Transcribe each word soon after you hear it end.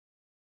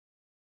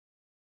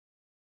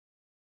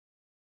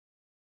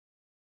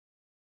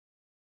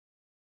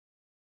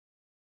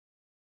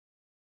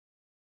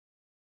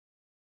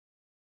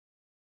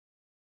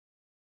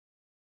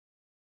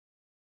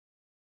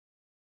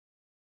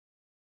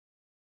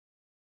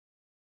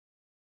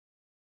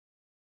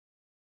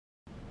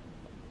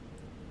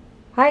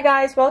Hi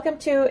guys, welcome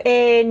to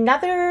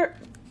another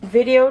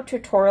video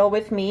tutorial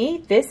with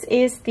me. This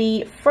is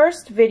the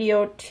first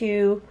video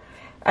to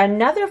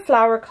another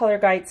flower color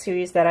guide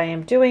series that I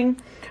am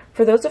doing.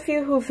 For those of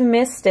you who've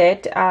missed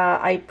it,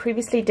 I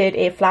previously did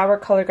a flower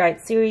color guide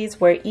series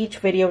where each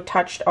video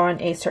touched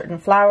on a certain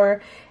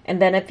flower,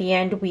 and then at the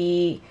end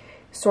we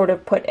sort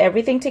of put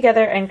everything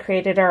together and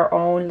created our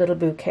own little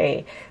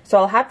bouquet. So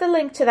I'll have the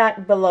link to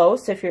that below,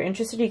 so if you're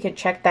interested you can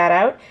check that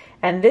out.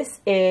 And this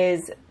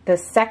is the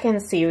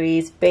second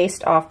series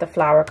based off the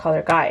flower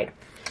color guide.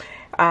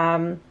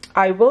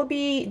 I will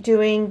be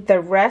doing the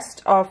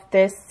rest of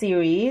this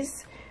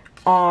series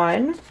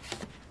on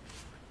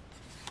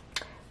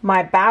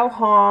my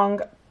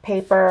Baohong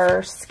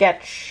paper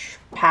sketch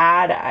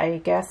pad, I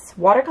guess,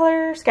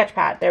 watercolor sketch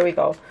pad. There we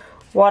go,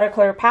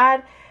 watercolor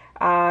pad.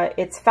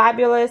 It's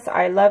fabulous.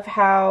 I love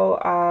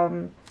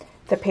how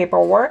the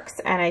paper works,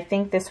 and I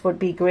think this would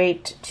be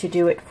great to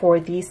do it for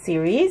these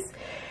series.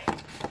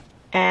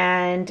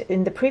 And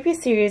in the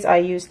previous series I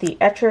used the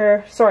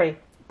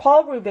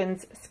Paul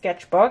Rubens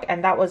sketchbook,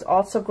 and that was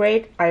also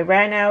great. I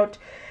ran out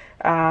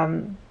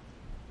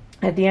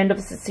at the end of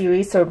the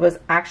series, so it was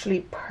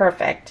actually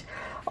perfect.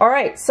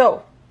 Alright,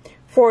 so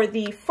for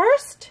the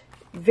first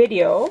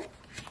video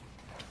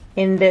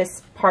in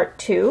this part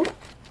 2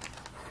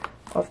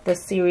 of the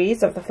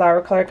series of the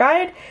flower color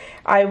guide,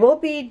 I will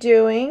be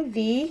doing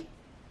the,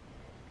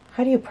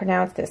 how do you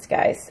pronounce this,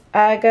 guys?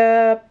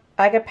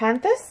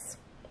 Agapanthus?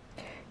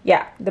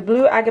 Yeah, the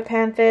blue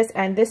Agapanthus,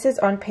 and this is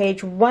on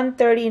page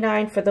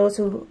 139 for those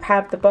who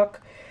have the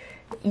book.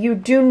 You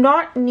do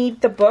not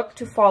need the book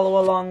to follow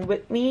along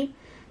with me,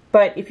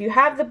 but if you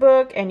have the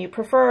book and you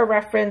prefer a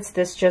reference,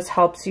 this just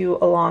helps you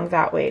along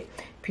that way.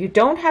 If you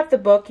don't have the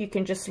book, you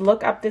can just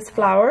look up this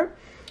flower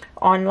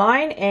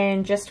online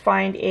and just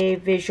find a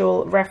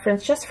visual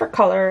reference just for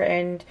color,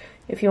 and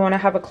if you want to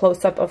have a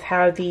close-up of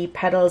how the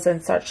petals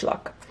and such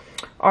look.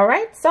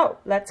 Alright, so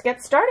let's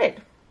get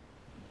started.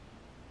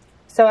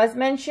 So as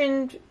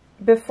mentioned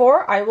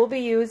before, I will be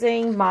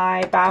using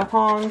my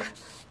Baohong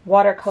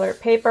watercolor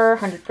paper,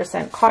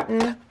 100%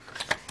 cotton,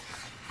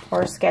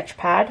 or sketch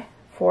pad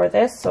for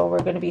this. So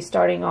we're going to be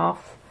starting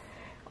off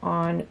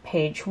on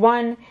page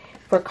 1.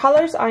 For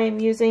colors, I am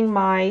using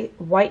my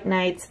White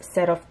Nights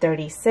set of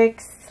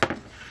 36.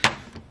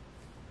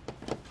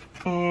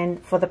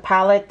 And for the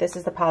palette, this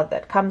is the palette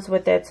that comes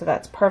with it, so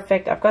that's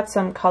perfect. I've got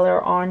some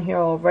color on here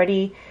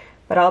already,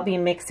 but I'll be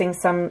mixing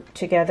some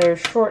together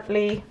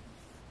shortly.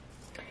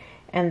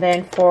 And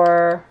then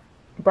for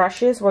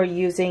brushes, we're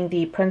using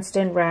the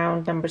Princeton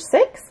round number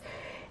 6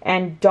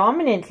 and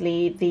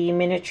dominantly the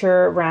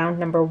miniature round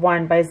number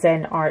 1 by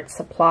Zen Art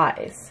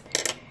Supplies.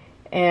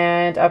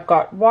 And I've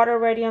got water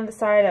ready on the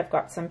side, I've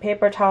got some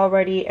paper towel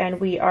ready, and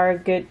we are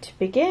good to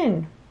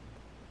begin.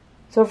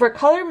 So for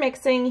color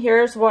mixing,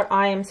 here's what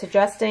I am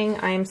suggesting.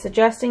 I am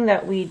suggesting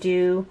that we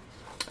do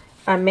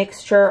a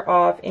mixture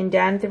of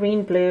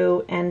indanthrene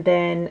blue and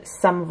then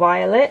some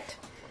violet.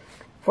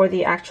 For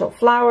the actual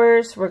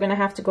flowers, we're going to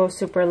have to go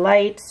super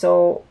light,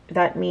 so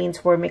that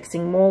means we're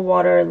mixing more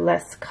water,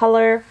 less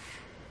color,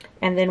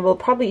 and then we'll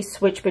probably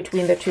switch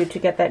between the two to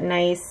get that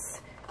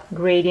nice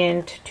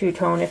gradient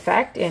two-tone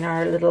effect in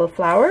our little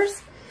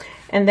flowers.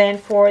 And then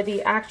for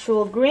the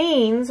actual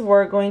greens,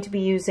 we're going to be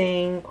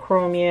using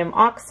chromium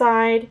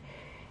oxide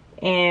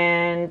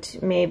and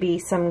maybe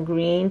some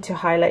green to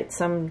highlight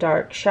some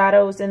dark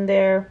shadows in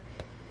there.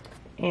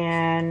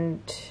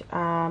 And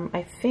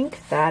I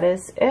think that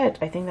is it.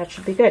 I think that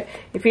should be good.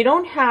 If you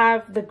don't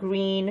have the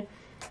green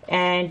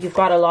and you've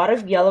got a lot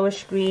of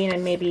yellowish green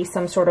and maybe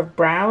some sort of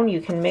brown,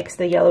 you can mix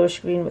the yellowish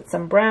green with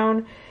some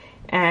brown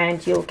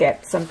and you'll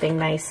get something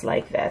nice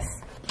like this.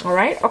 All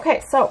right,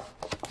 okay, so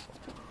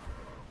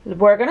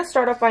we're going to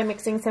start off by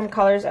mixing some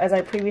colors as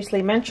I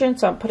previously mentioned.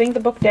 So I'm putting the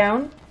book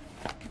down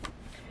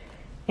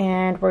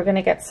and we're going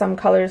to get some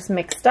colors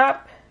mixed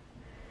up.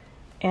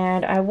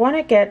 And I want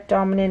to get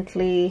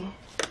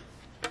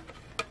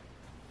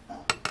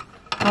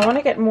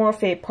more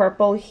of a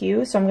purple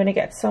hue, so I'm going to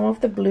get some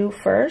of the blue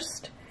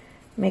first,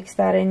 mix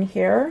that in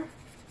here.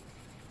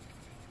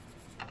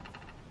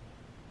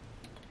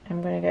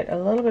 I'm going to get a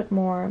little bit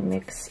more,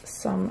 mix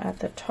some at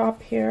the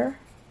top here,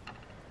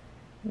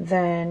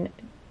 then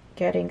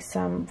getting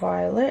some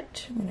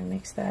violet. I'm going to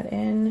mix that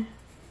in.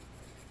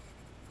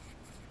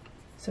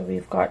 So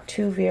we've got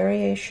two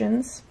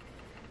variations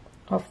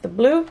of the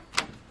blue,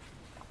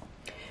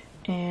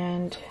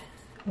 and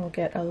we'll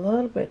get a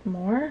little bit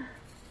more.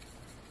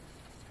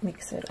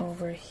 Mix it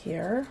over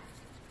here.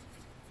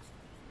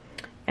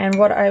 And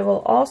what I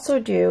will also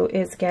do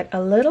is get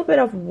a little bit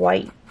of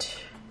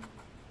white.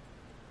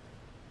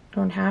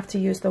 Don't have to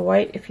use the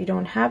white if you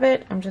don't have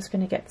it. I'm just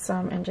going to get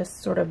some and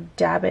just sort of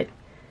dab it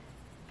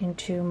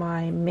into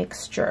my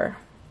mixture.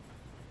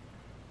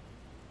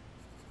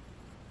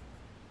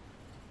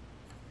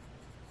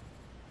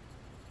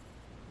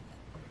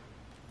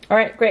 All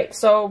right, great.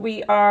 So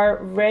we are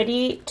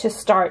ready to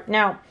start.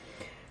 Now,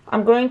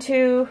 I'm going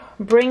to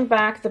bring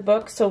back the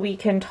book so we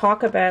can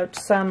talk about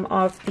some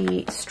of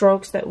the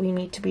strokes that we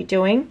need to be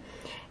doing.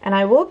 And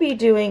I will be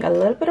doing a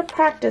little bit of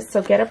practice,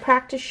 so get a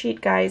practice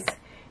sheet, guys.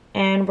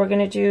 And we're going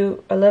to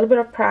do a little bit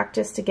of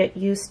practice to get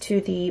used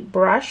to the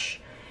brush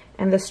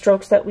and the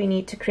strokes that we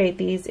need to create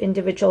these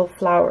individual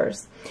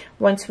flowers.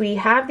 Once we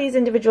have these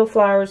individual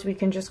flowers, we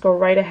can just go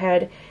right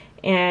ahead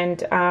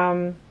and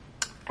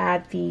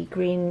add the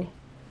green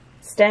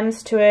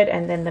stems to it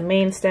and then the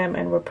main stem,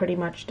 and we're pretty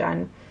much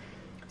done.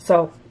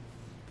 So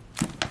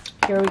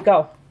here we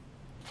go.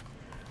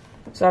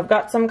 So I've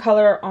got some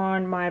color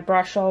on my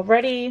brush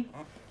already,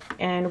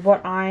 and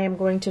what I am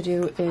going to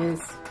do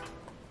is,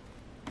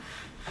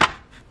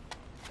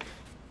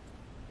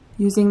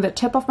 using the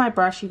tip of my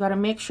brush, you got to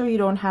make sure you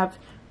don't have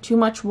too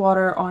much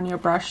water on your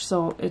brush,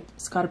 so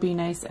it's got to be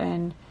nice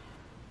and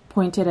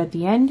pointed at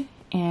the end.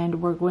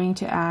 And we're going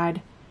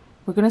to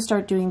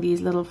start doing these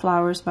little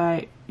flowers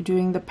by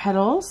doing the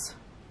petals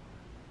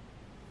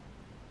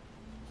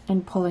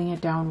and pulling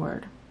it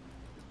downward.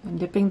 And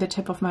dipping the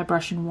tip of my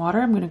brush in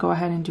water, I'm going to go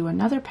ahead and do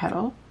another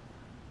petal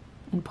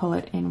and pull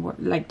it inward,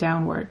 like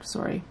downward,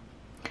 sorry.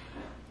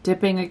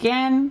 Dipping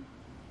again,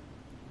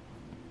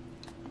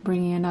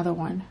 bringing another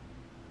one.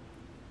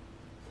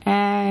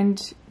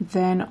 And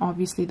then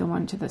obviously the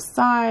one to the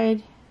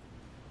side,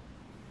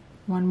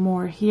 one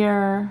more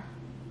here.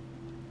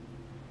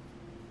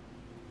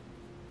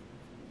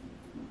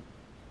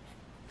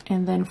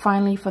 And then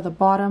finally for the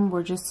bottom,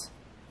 we're just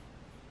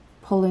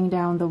pulling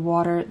down the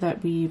water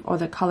that or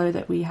the color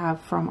that we have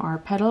from our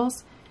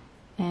petals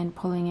and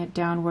pulling it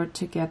downward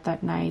to get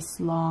that nice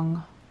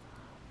long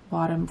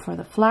bottom for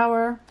the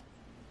flower.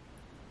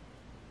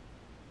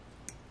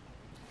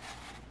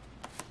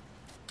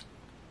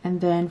 And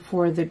then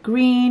for the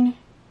green,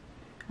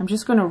 I'm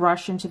just going to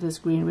rush into this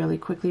green really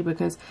quickly,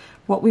 because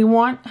what we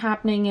want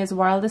happening is,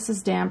 while this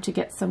is damp, to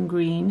get some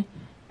green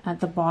at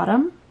the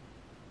bottom.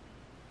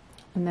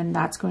 And then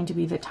that's going to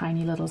be the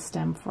tiny little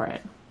stem for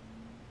it.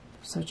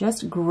 So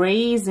just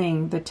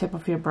grazing the tip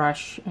of your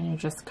brush, and you're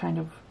just kind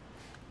of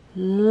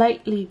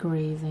lightly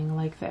grazing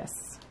like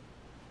this.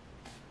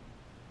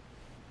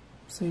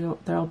 So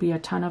there'll be a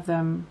ton of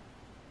them.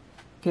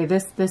 Okay,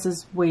 this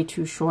is way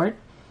too short,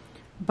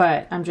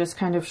 but I'm just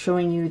kind of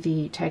showing you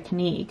the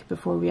technique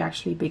before we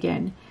actually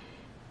begin.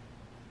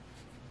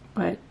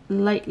 But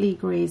lightly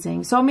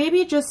grazing. So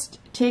maybe just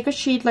take a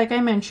sheet like I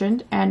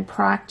mentioned and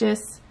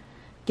practice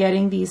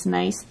getting these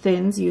nice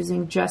thins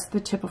using just the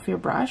tip of your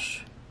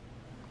brush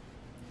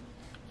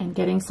and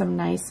getting some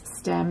nice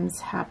stems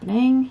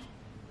happening.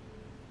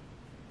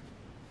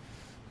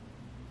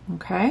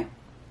 Okay,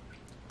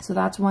 so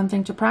that's one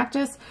thing to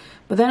practice,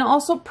 but then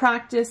also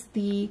practice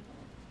the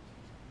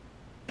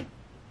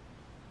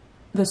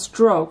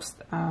strokes.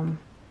 I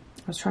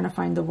was trying to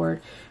find the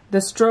word.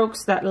 The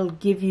strokes that'll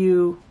give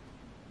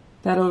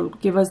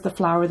us the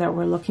flower that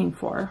we're looking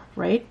for,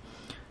 right?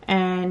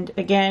 And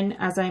again,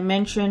 as I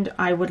mentioned,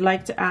 I would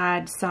like to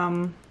add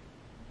some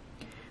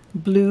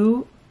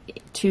blue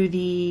to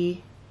the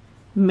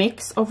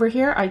mix over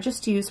here. I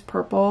just use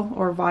purple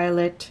or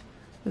violet,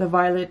 the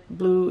violet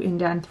blue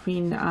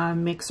indanthrine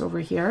mix over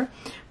here,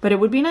 but it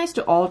would be nice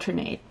to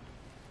alternate.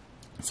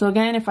 So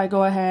again, if I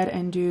go ahead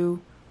and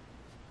do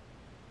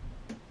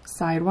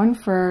side one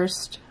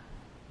first,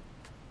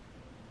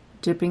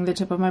 dipping the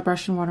tip of my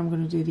brush in water, I'm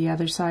going to do the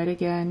other side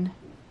again,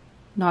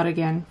 not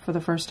again for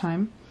the first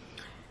time.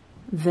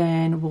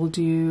 Then we'll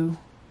do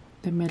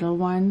the middle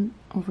one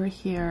over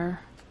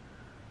here,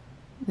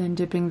 then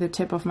dipping the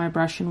tip of my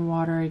brush in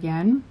water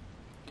again.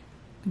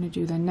 I'm going to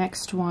do the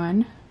next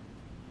one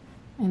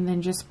and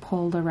then just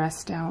pull the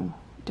rest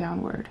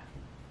downward.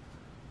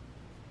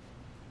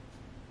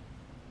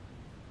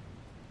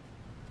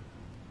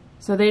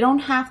 So they don't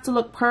have to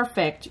look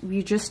perfect.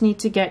 You just need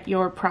to get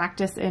your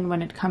practice in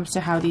when it comes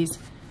to how these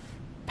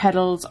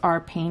petals are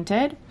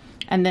painted.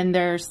 And then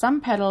there's some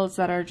petals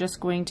that are just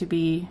going to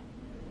be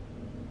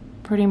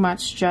pretty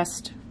much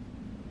just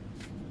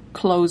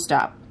closed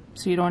up,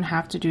 so you don't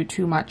have to do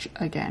too much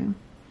again.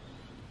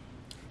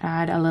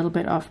 Add a little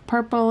bit of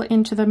purple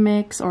into the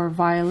mix, or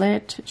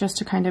violet, just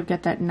to kind of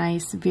get that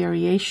nice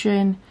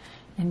variation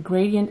and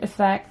gradient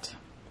effect.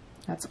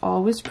 That's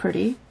always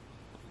pretty.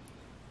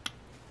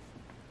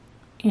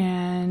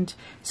 And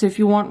so if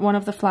you want one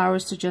of the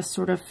flowers to just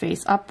sort of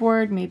face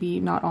upward, maybe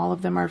not all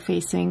of them are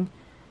facing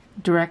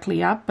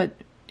directly up, but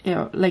you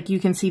know, like you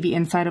can see the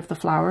inside of the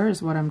flower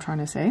is what I'm trying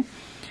to say.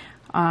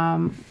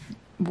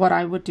 What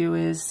I would do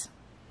is,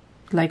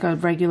 like a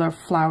regular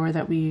flower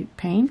that we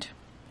paint,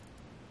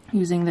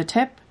 using the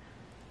tip,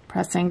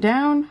 pressing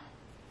down,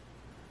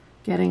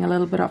 getting a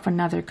little bit of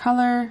another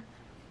color,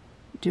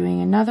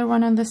 doing another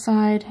one on the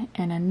side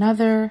and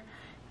another,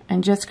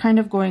 and just kind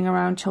of going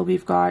around till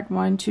we've got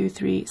 1, 2,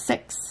 3,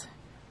 6,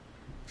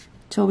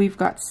 till we've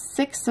got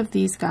 6 of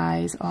these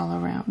guys all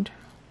around.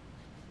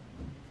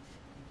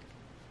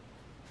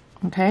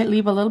 Okay,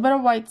 leave a little bit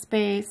of white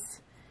space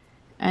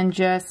and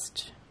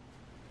just,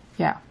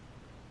 yeah,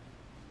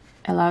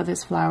 allow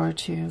this flower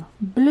to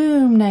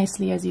bloom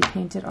nicely as you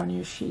paint it on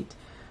your sheet.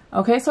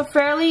 Okay, so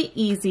fairly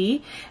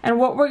easy. And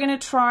what we're gonna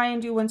try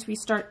and do once we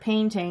start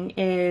painting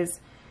is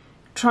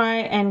try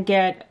and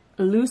get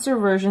looser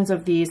versions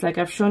of these. Like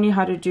I've shown you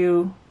how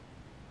to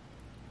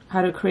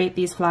create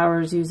these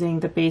flowers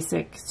using the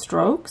basic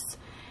strokes.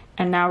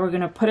 And now we're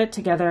going to put it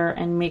together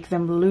and make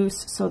them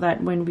loose so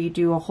that when we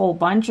do a whole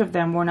bunch of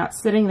them, we're not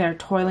sitting there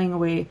toiling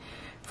away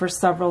for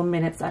several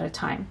minutes at a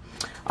time.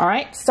 All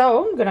right,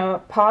 so I'm going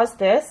to pause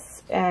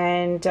this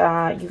and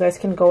you guys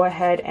can go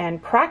ahead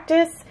and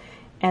practice,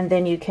 and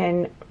then you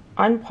can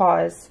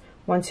unpause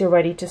once you're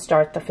ready to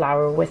start the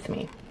flower with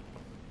me.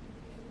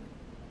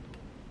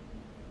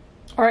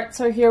 All right,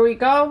 so here we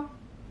go.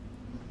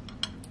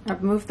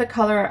 I've moved the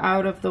color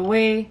out of the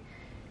way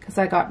because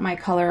I got my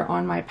color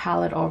on my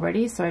palette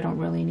already, so I don't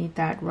really need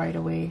that right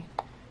away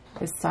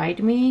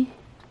beside me,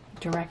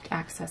 direct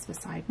access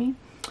beside me.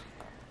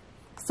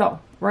 So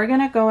we're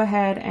gonna go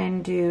ahead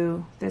and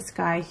do this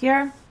guy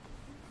here.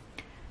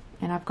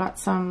 And I've got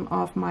some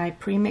of my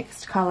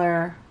pre-mixed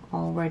color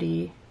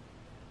already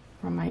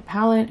from my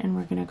palette, and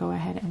we're gonna go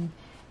ahead and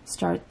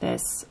start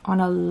this on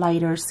a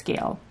lighter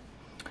scale.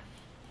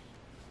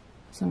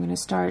 So I'm gonna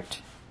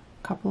start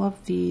a couple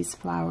of these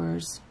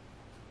flowers.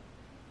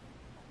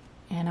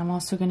 And I'm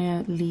also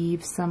gonna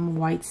leave some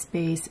white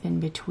space in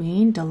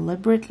between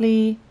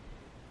deliberately.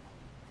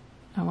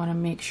 I wanna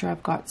make sure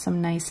I've got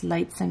some nice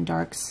lights and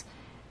darks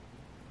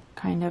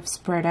kind of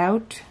spread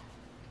out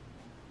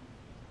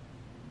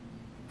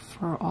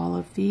for all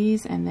of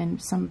these, and then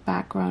some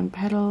background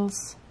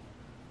petals.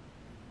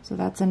 So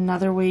that's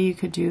another way you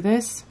could do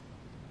this.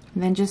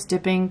 And then just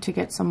dipping to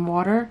get some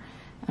water.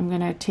 I'm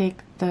gonna take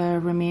the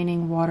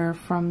remaining water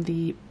from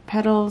the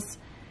petals,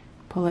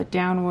 pull it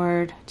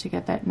downward to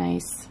get that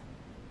nice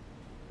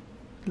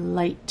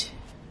light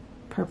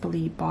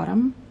purpley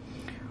bottom.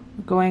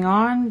 We're going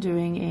on,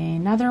 doing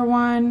another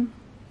one.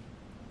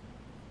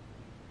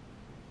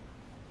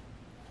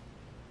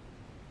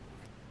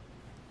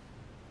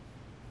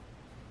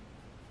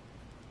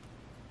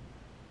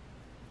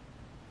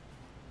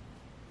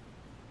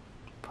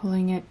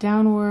 Pulling it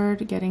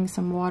downward, getting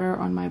some water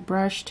on my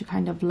brush to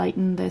kind of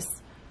lighten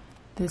this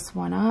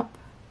one up.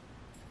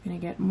 I'm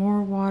gonna get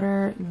more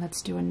water, and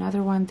let's do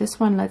another one. This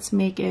one, let's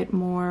make it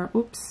more,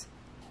 oops,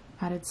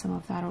 added some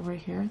of that over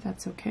here,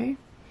 that's okay.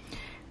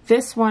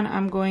 This one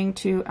I'm going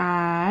to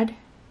add,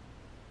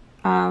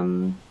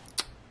 let's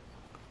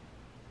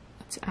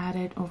add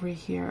it over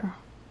here.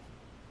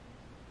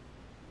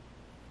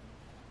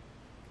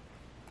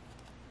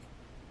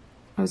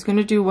 I was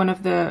gonna do one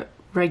of the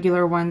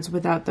regular ones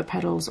without the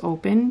petals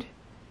opened,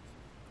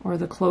 or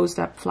the closed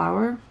up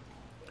flower.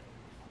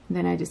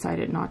 Then I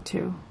decided not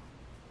to.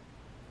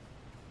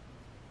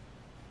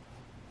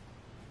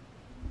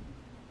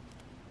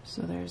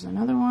 So there's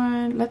another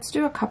one. Let's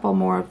do a couple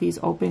more of these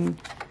open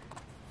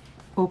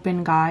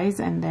guys,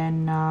 and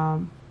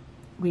then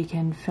we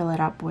can fill it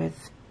up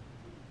with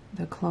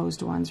the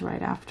closed ones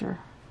right after,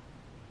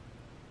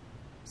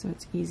 so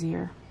it's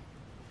easier.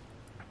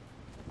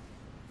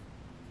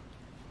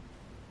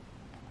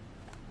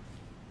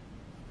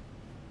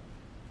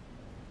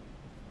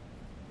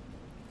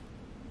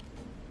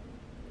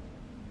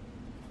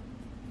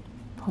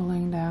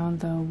 Pulling down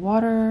the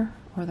water,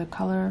 or the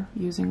color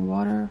using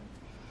water.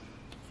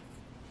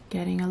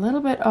 Getting a little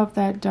bit of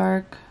that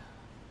dark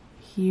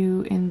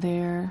hue in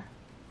there.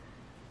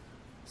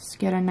 Just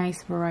get a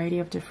nice variety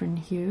of different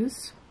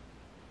hues.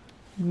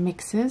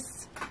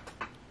 Mixes.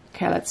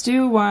 Okay, let's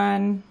do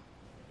one.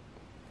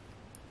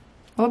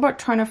 All about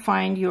trying to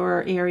find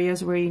your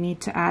areas where you need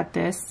to add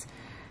this.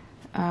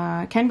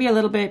 Can be a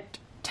little bit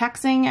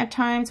taxing at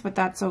times, but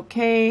that's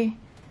okay.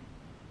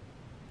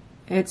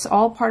 It's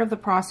all part of the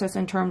process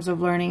in terms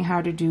of learning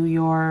how to do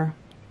your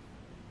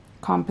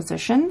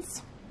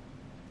compositions.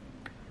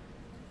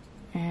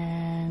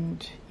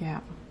 And yeah.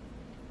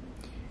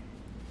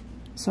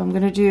 So I'm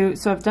gonna do,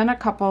 so I've done a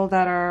couple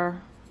that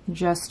are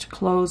just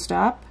closed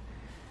up.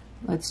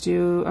 Let's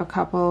do a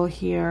couple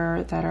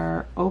here that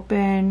are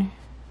open.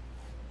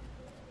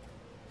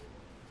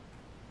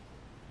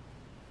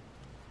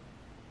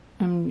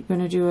 I'm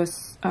gonna do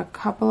a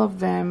couple of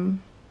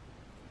them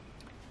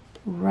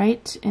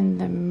right in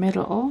the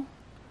middle.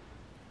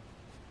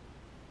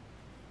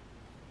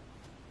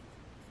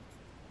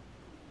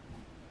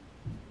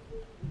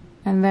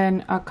 And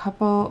then a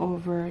couple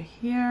over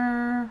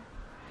here,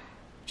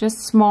 just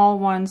small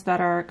ones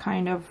that are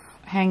kind of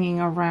hanging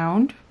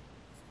around,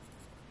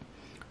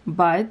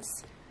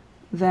 buds.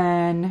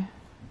 Then,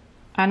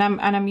 and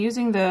I'm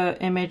using the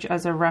image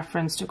as a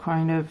reference to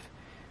kind of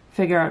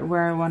figure out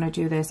where I want to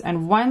do this.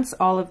 And once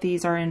all of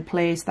these are in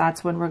place,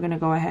 that's when we're going to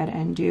go ahead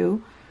and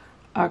do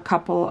a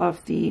couple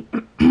of the,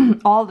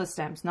 all the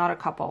stems, not a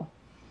couple.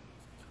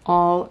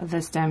 All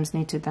the stems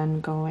need to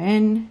then go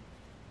in,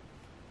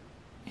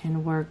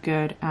 and we're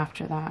good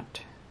after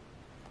that.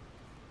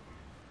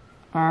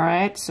 All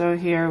right, so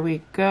here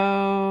we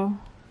go.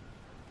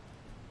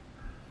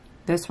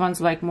 This one's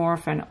like more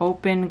of an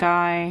open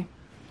guy.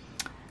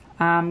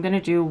 I'm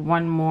gonna do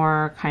one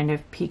more kind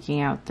of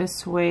peeking out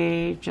this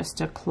way,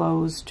 just a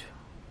closed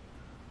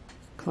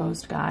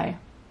guy.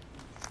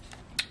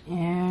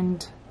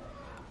 And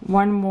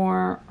one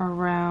more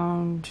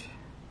around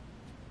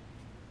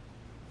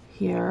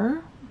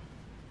here.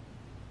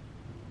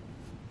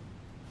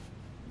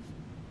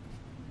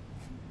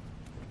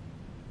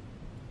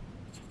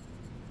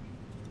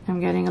 I'm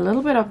getting a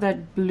little bit of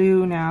that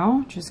blue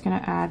now. Just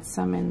gonna add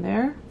some in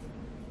there.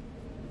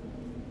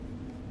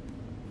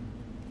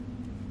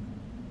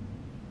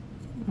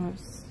 I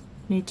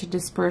need to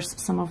disperse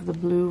some of the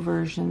blue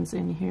versions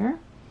in here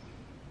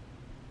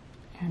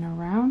and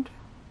around.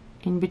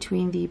 In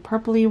between the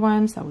purpley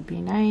ones, that would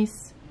be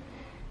nice.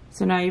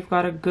 So now you've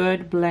got a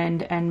good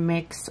blend and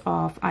mix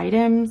of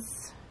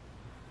items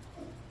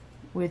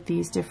with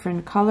these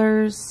different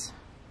colors.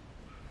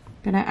 I'm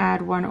gonna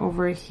add one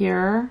over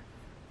here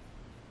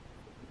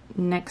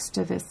next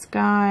to this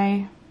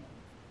guy,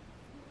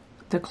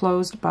 the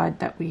closed bud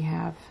that we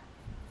have.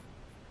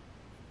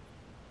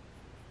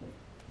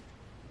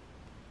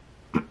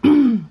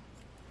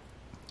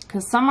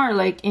 Because some are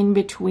like in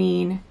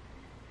between,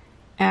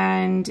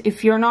 and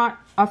if you're not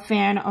a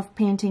fan of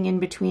painting in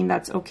between,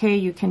 that's okay.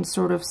 You can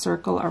sort of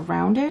circle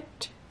around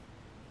it.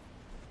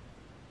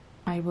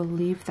 I will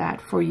leave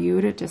that for you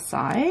to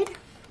decide.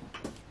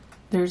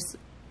 There's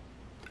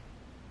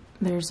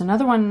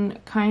another one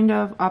kind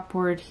of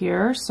upward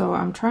here, so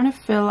I'm trying to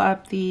fill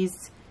up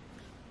these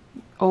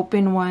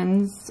open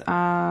ones,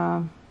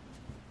 or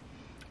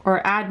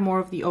add more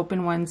of the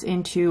open ones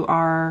into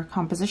our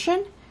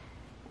composition,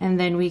 and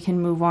then we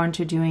can move on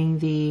to doing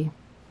the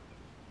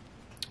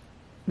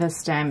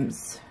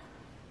stems.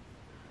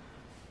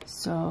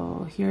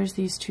 So here's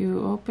these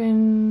two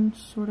open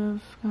sort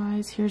of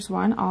guys. Here's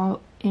one.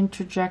 I'll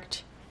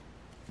interject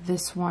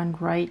this one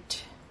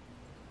right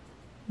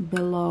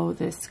below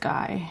this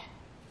guy.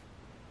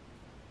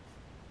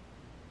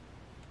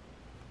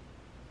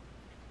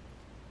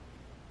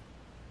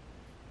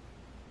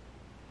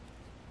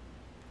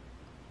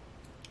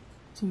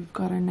 So we've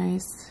got a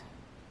nice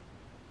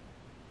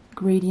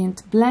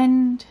gradient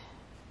blend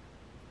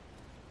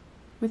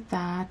with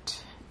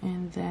that,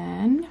 and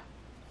then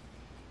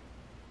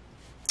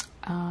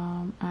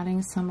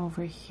adding some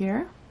over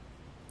here.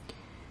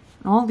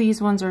 All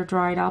these ones are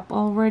dried up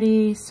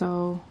already,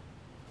 so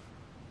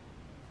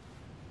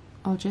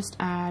I'll just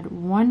add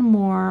one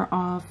more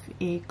of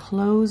a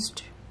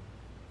closed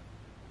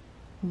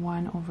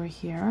one over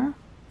here,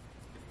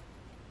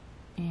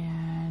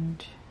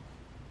 and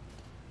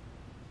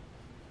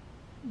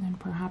then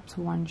perhaps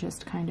one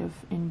just kind of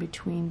in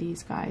between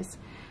these guys.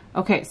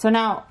 Okay, so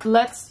now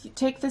let's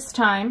take this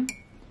time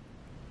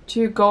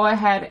to go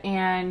ahead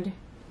and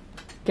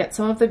get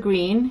some of the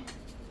green,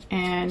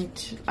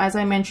 and as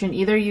I mentioned,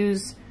 either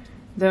use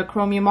the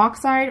chromium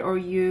oxide or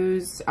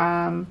use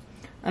a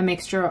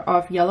mixture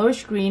of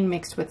yellowish green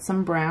mixed with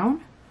some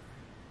brown,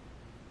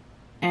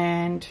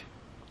 and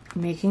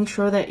making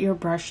sure that your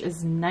brush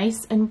is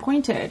nice and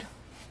pointed.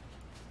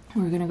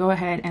 We're gonna go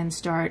ahead and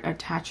start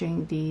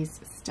attaching these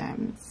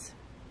stems.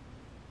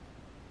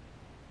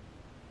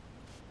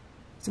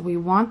 So we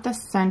want the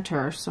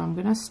center, so I'm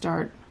gonna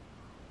start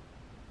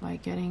by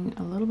getting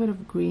a little bit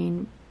of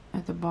green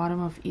at the bottom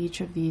of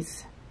each of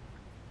these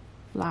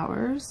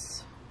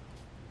flowers.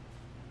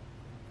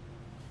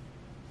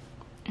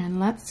 And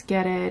let's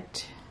get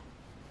it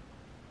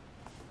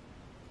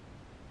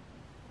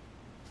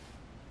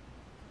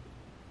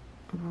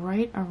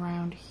right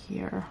around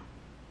here.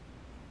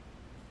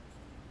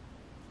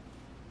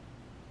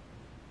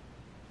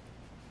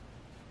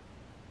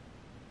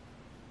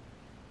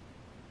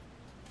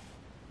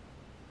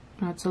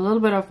 Now it's a little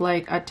bit of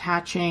like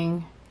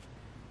attaching,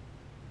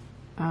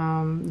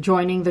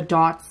 joining the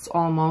dots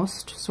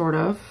almost, sort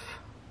of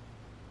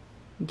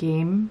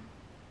game.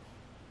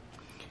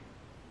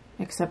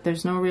 Except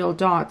there's no real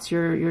dots,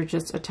 you're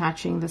just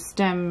attaching the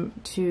stem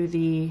to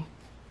the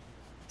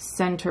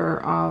center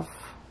of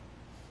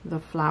the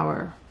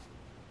flower.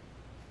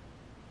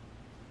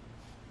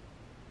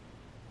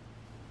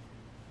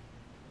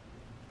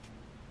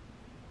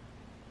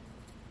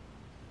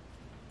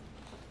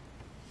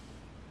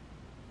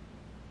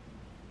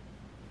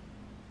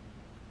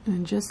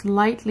 And just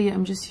lightly,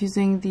 I'm just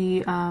using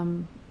the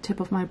tip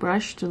of my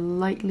brush to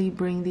lightly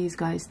bring these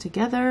guys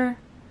together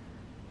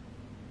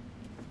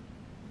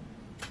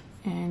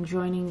and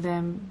joining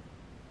them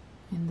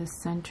in the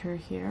center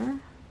here.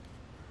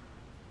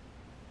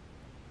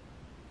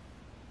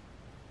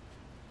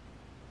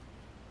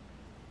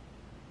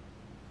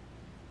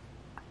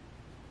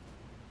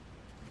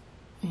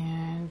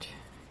 And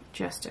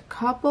just a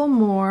couple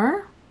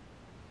more.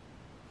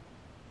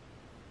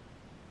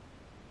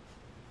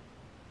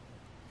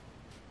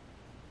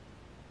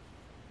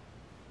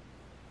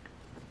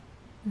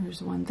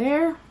 There's one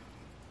there,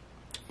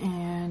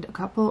 and a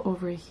couple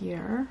over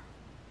here.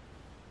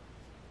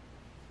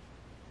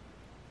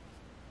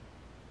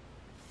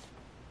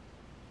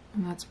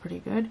 And that's pretty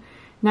good.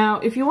 Now,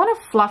 if you want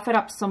to fluff it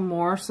up some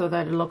more so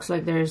that it looks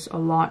like there's a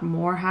lot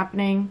more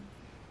happening,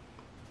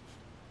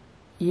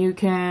 you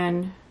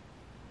can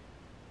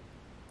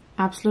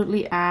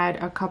absolutely add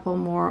a couple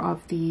more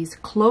of these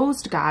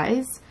closed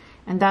guys,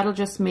 and that'll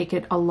just make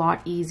it a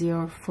lot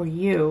easier for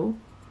you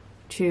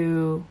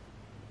to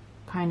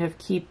kind of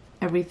keep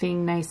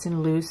everything nice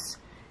and loose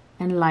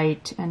and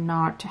light and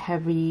not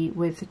heavy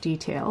with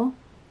detail.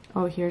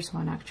 Oh, here's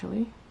one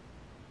actually.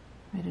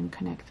 I didn't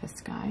connect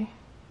this guy.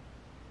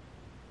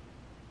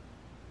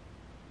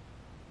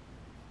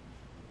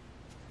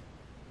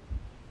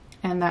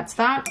 And that's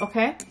that.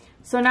 Okay,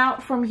 so now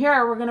from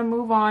here we're going to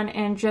move on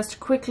and just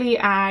quickly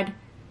add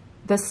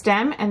the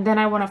stem, and then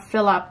I want to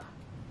fill up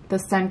the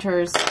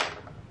centers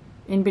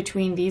in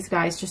between these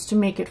guys just to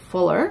make it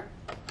fuller.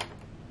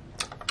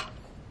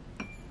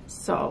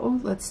 So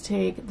let's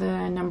take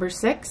the number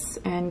 6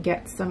 and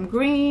get some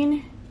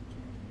green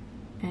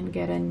and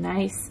get a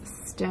nice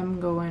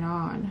stem going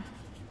on.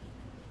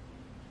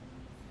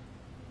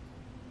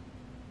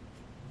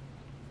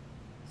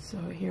 So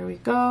here we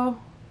go.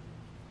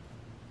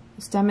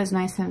 The stem is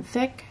nice and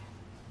thick.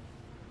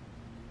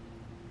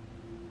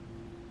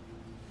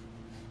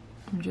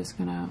 I'm just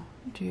gonna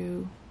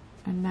do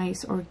a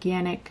nice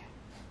organic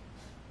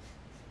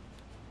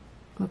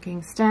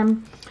looking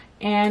stem,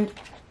 and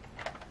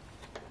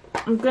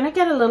I'm gonna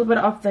get a little bit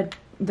of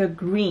the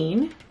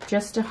green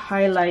just to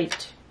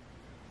highlight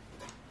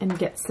and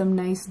get some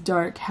nice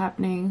dark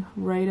happening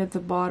right at the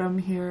bottom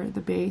here at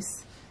the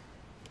base,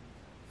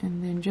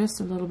 and then just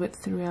a little bit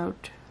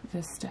throughout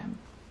the stem.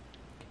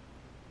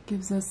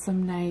 Gives us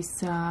some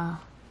nice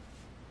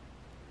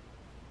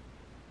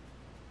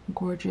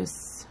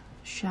gorgeous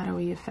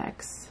shadowy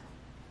effects.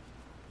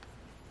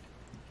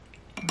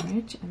 All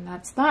right, and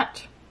that's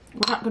that.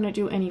 We're not going to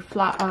do any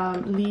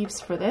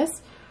leaves for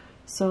this.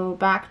 So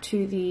back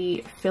to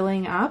the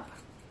filling up,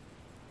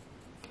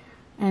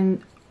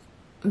 and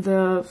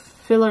the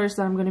fillers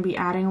that I'm going to be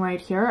adding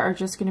right here are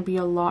just going to be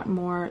a lot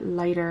more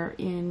lighter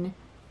in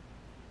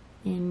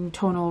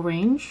tonal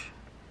range,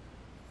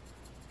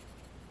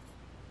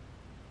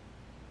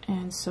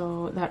 and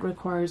so that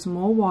requires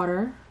more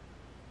water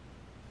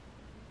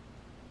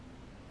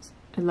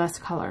and less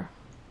color.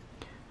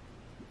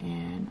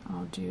 And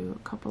I'll do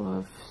a couple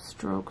of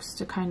strokes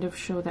to kind of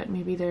show that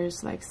maybe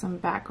there's like some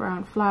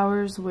background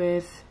flowers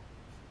with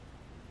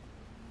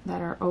that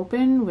are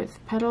open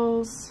with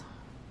petals.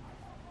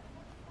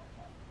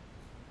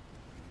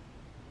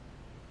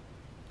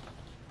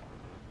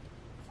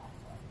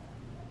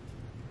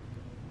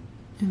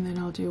 And then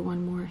I'll do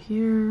one more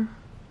here.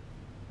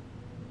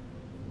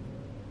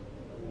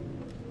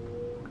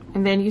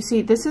 And then you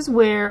see, this is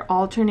where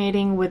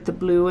alternating with the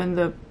blue and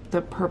the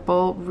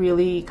purple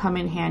really come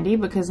in handy,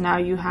 because now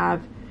you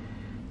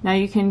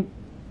can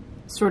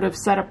sort of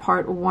set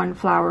apart one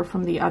flower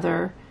from the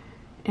other,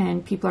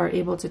 and people are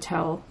able to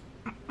tell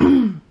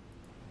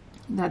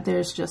that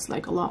there's just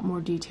like a lot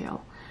more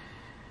detail,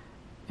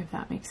 if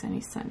that makes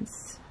any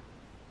sense.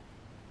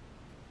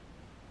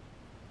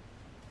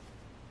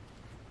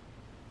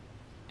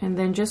 And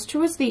then just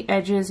towards the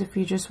edges, if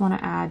you just want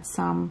to add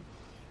some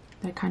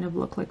that kind of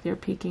look like they're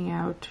peeking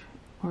out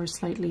or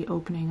slightly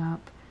opening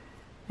up.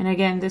 And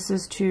again, this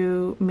is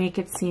to make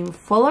it seem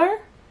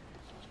fuller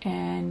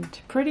and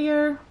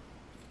prettier.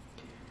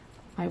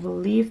 I will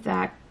leave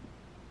that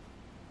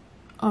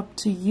up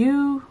to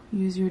you.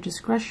 Use your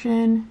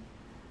discretion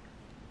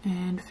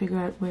and figure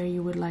out where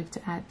you would like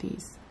to add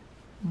these.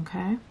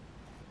 Okay.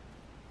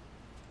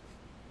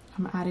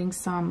 I'm adding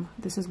some,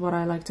 this is what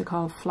I like to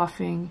call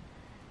fluffing.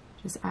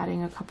 Just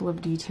adding a couple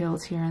of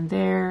details here and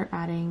there,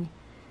 adding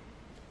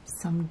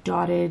some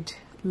dotted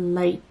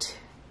light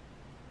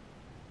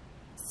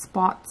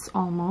spots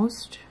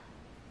almost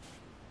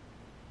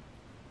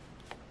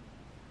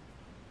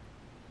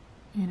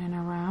in and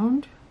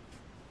around.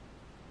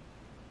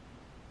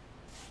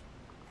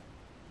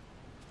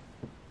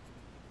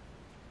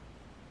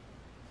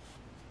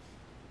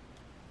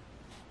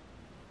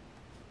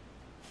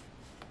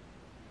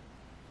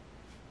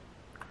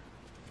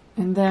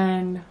 And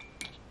then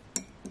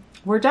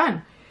we're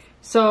done.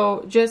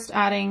 So just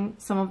adding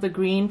some of the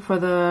green for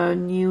the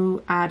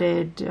new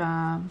added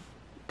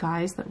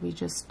guys that we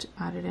just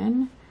added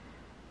in.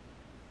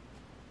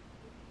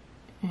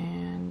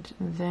 And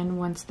then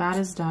once that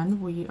is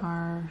done, we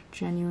are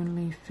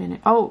genuinely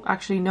finished. Oh,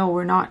 actually, no,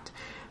 we're not.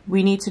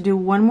 We need to do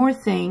one more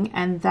thing,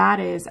 and that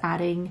is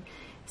adding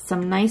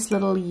some nice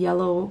little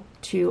yellow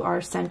to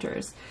our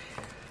centers.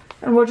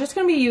 And we're just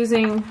going to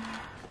be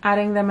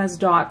adding them as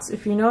dots.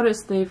 If you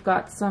notice, they've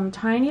got some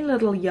tiny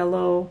little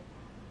yellow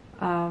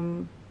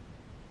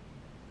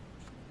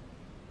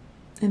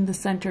in the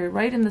center,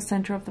 right in the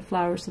center of the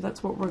flower. So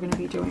that's what we're going to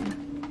be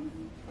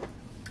doing.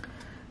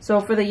 So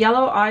for the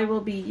yellow, I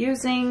will be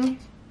using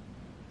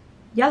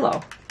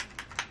yellow.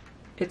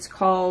 It's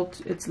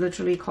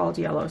literally called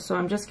yellow. So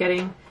I'm just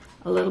getting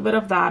a little bit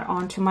of that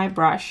onto my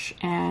brush,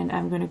 and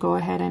I'm going to go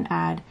ahead and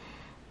add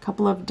a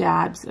couple of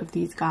dabs of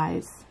these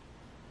guys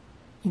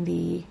in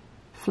the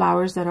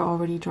flowers that are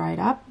already dried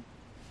up,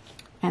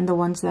 and the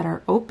ones that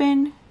are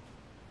open,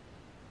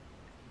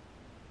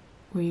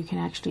 where you can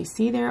actually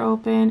see they're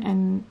open,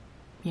 and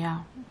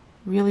yeah,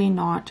 really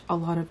not a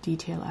lot of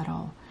detail at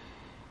all.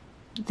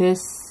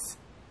 This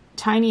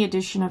tiny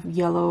addition of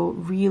yellow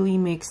really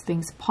makes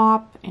things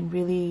pop and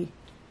really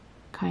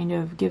kind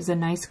of gives a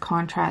nice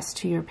contrast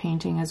to your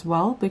painting as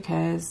well,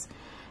 because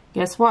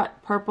guess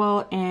what?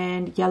 Purple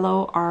and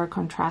yellow are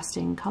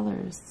contrasting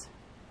colors.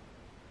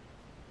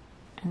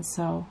 And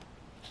so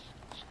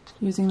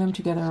using them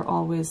together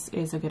always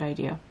is a good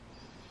idea.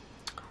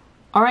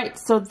 All right,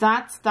 so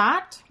that's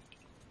that.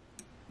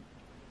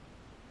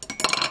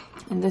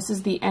 And this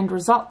is the end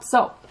result.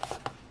 So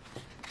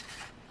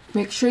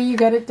make sure you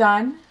get it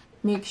done.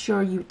 Make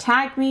sure you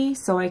tag me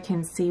so I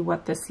can see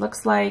what this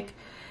looks like.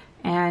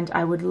 And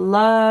I would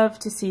love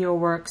to see your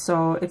work.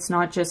 So it's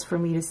not just for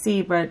me to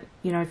see, but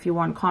you know, if you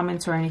want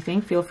comments or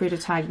anything, feel free to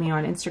tag me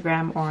on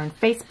Instagram or on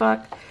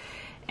Facebook.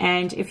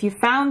 And if you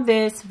found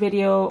this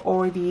video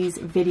or these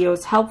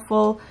videos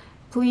helpful,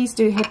 please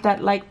do hit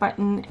that like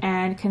button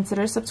and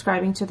consider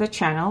subscribing to the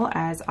channel,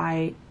 as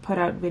I put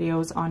out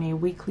videos on a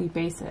weekly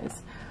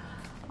basis.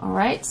 All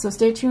right, so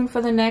stay tuned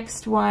for the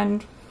next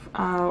one,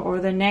 or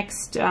the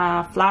next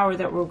flower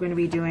that we're going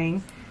to be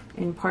doing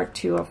in part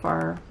 2 of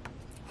our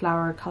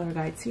flower color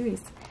guide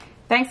series.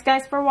 Thanks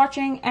guys for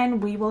watching,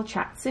 and we will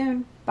chat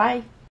soon.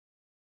 Bye.